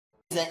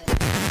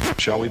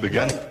Shall we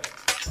begin?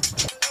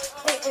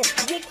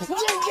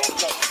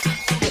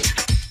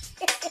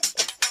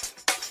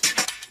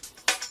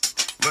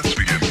 Let's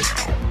begin now.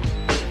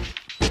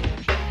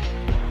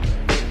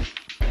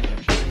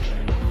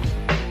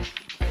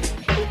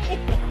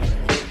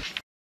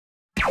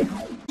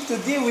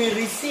 Today we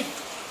received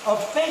a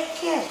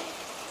packet.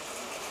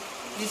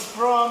 It's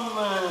from,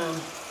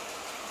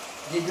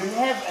 they don't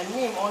have a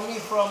name, only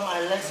from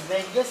Las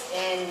Vegas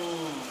and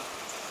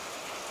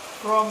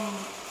from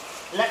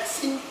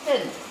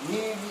Lexington,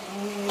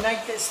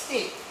 United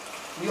States.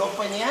 We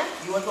open, yeah?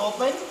 You want to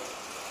open?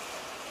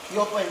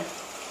 You open.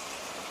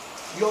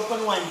 You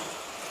open one.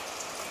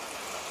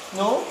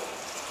 No?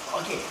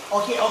 Okay.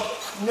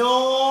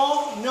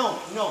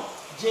 No.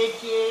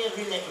 JK,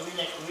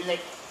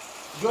 relax.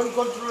 Don't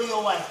control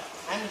your one.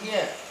 I'm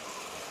here.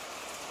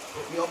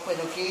 We open,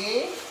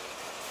 okay?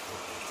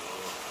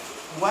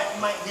 What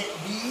might that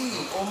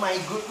be? Oh my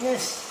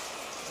goodness.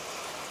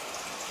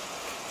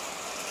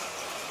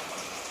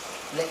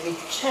 Let me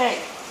check.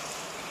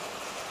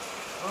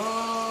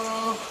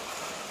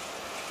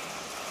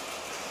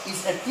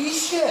 It's a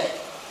t-shirt.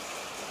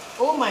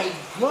 Oh my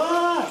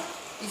god.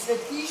 It's a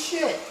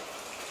t-shirt.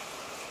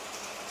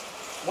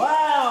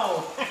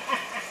 Wow.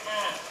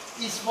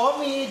 It's for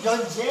me.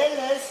 Don't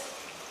jealous.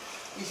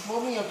 It's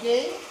for me,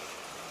 okay?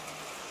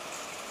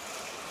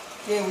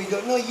 Okay, we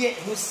don't know yet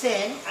who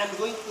sent. I'm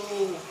going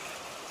to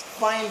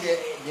find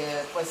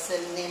the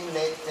person name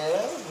later.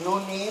 No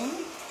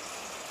name.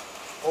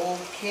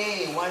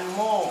 Okay, one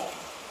more.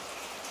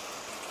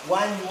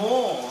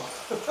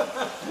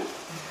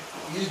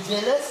 You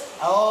jealous?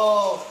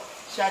 Oh,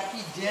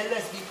 Shaki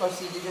jealous because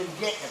he didn't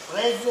get a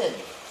present.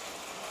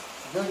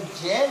 Don't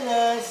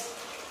jealous.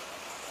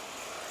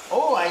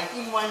 Oh, I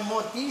think one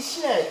more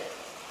t-shirt.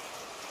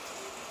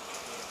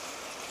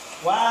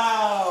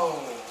 Wow.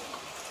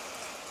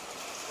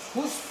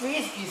 Whose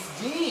face is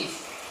this?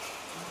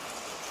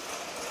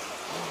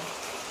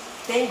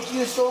 Thank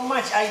you so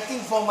much. I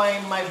think for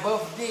my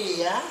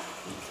birthday, yeah?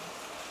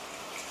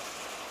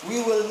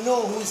 We will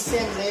know who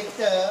sent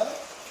later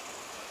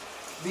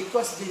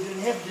because they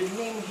don't have the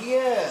name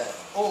here.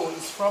 Oh,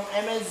 it's from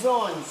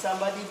Amazon.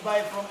 Somebody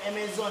buy from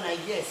Amazon, I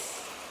guess.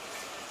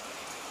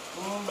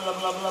 Blah,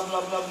 blah, blah,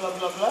 blah, blah, blah,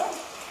 blah, blah.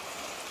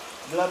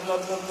 Blah, blah,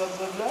 blah, blah,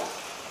 blah, blah.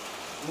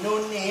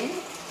 No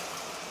name.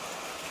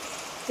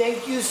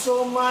 Thank you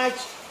so much.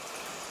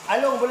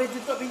 Along, boleh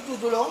tutup pintu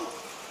tolong?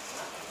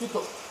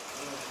 Tutup.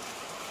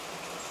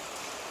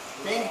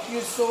 Thank you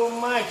so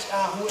much,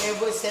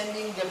 whoever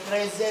sending the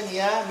present,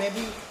 yeah.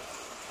 Maybe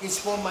it's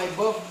for my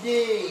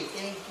birthday.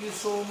 Thank you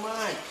so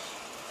much.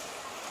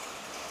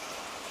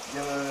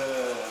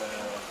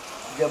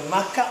 The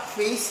markup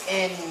face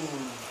and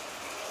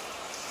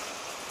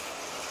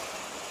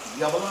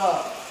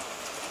yabla.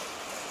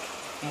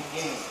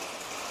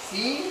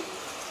 See?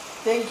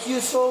 Thank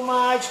you so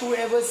much,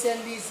 whoever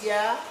sent this,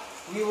 yeah.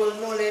 We will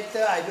know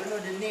later. I don't know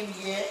the name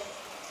yet.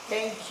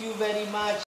 Thank you very much.